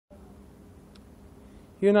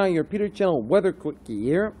Here now, your Peter Channel Weather Quickie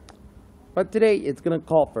here. But today, it's going to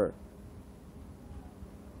call for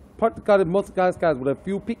partly clouded, mostly cloudy skies with a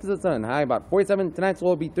few peaks of sun. High about 47. Tonight's low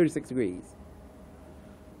will be 36 degrees.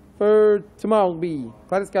 For tomorrow, it will be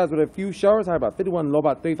cloudy skies with a few showers. High about 51. Low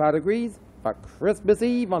about 35 degrees. For Christmas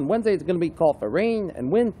Eve on Wednesday, it's going to be called for rain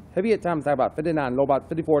and wind. Heavy at times. High about 59. Low about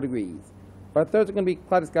 54 degrees. For Thursday, it's going to be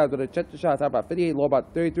cloudy skies with a chance of showers. High about 58. Low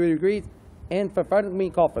about 33 degrees. And for Friday, it's going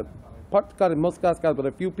to be called for partly clouded, mostly cloudy skies with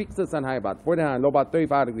a few peaks of sun. High about 49. Low about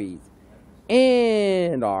 35 degrees.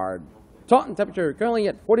 And our Taunton temperature currently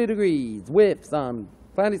at 40 degrees with some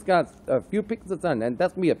cloudy skies, a few peaks of sun. And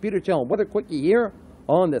that's going to be a Peter Channel Weather Quickie here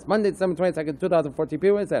on this Monday, December 22nd, 2014.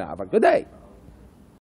 People, and have a good day.